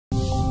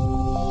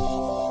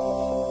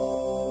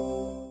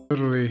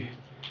literally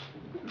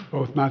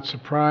both not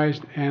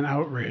surprised and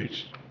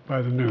outraged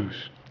by the news.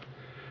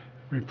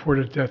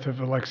 Reported death of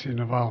Alexei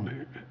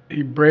Navalny.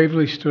 He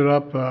bravely stood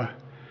up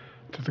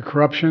to the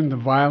corruption, the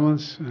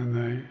violence,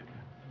 and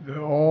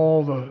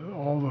all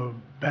the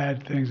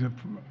bad things that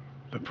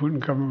the Putin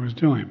government was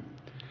doing.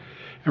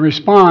 In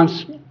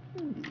response,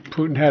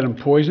 Putin had him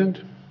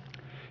poisoned,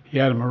 he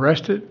had him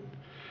arrested,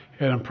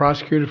 he had him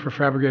prosecuted for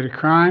fabricated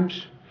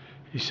crimes,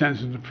 he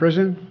sentenced him to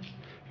prison,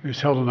 he was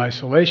held in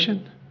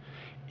isolation.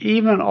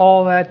 Even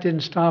all that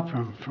didn't stop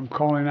him from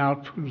calling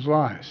out Putin's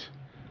lies.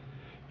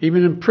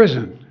 Even in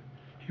prison,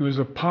 he was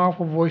a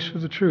powerful voice for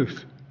the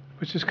truth,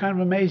 which is kind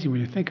of amazing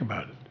when you think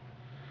about it.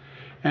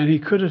 And he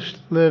could have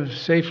lived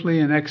safely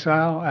in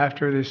exile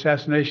after the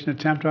assassination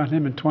attempt on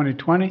him in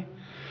 2020,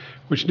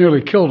 which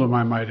nearly killed him,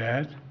 I might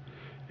add.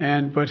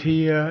 But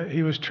he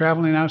was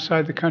traveling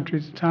outside the country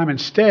at the time.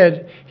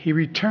 Instead, he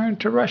returned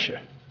to Russia.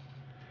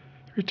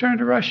 He returned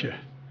to Russia,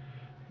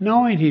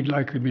 knowing he'd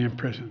likely be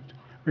imprisoned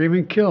or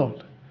even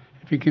killed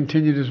if he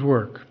continued his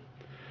work.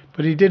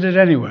 But he did it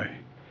anyway,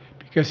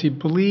 because he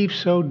believed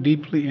so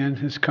deeply in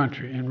his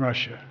country, in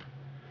Russia.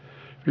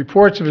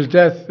 Reports of his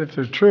death, if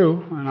they're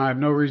true, and I have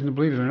no reason to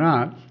believe they're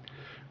not,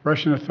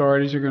 Russian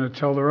authorities are going to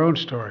tell their own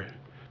story.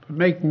 But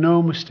make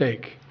no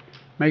mistake,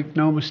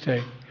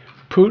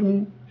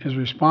 Putin is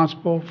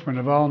responsible for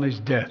Navalny's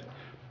death.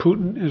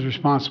 Putin is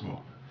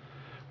responsible.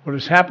 What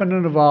has happened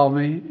to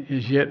Navalny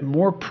is yet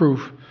more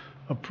proof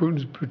of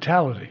Putin's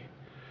brutality.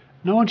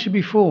 No one should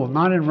be fooled,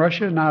 not in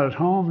Russia, not at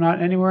home,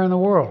 not anywhere in the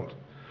world.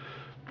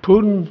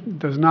 Putin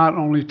does not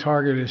only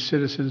target his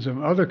citizens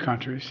of other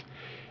countries,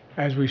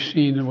 as we've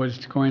seen in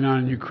what's going on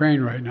in Ukraine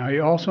right now. He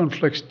also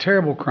inflicts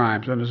terrible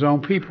crimes on his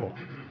own people.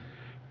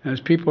 And as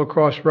people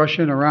across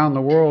Russia and around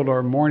the world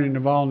are mourning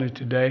Navalny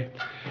today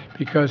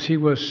because he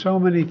was so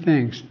many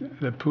things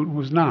that Putin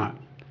was not.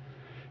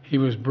 He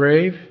was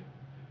brave,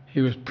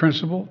 he was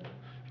principled,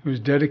 he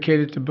was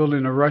dedicated to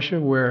building a Russia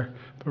where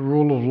the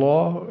rule of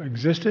law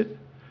existed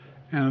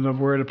and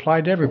where it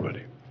applied to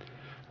everybody.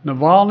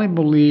 Navalny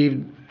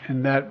believed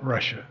in that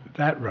Russia.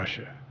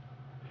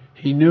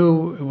 He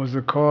knew it was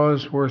a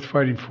cause worth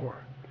fighting for,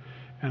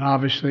 and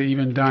obviously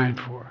even dying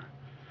for.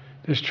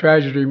 This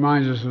tragedy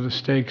reminds us of the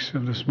stakes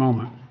of this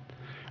moment.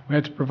 We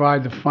have to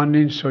provide the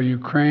funding so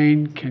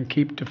Ukraine can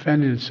keep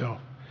defending itself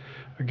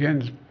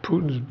against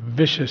Putin's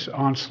vicious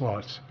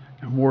onslaughts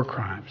and war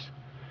crimes.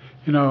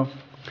 You know,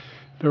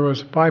 there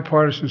was a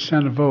bipartisan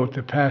Senate vote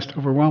that passed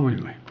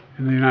overwhelmingly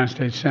in the United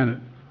States Senate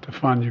to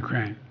fund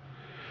Ukraine.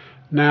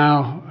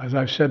 Now, as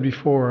I've said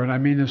before, and I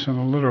mean this in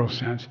a literal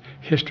sense,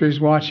 history is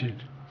watching.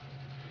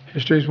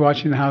 History is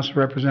watching the House of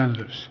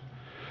Representatives.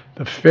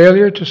 The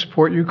failure to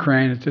support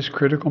Ukraine at this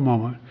critical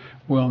moment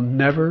will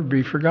never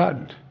be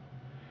forgotten.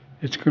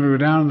 It's going to go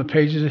down in the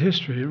pages of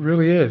history. It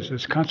really is.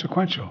 It's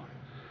consequential.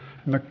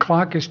 And the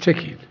clock is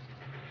ticking.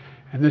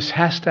 And this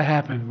has to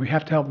happen. We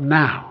have to help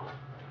now.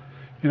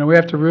 You know, we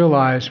have to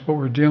realize what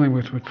we're dealing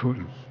with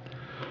Putin.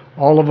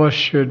 All of us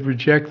should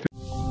reject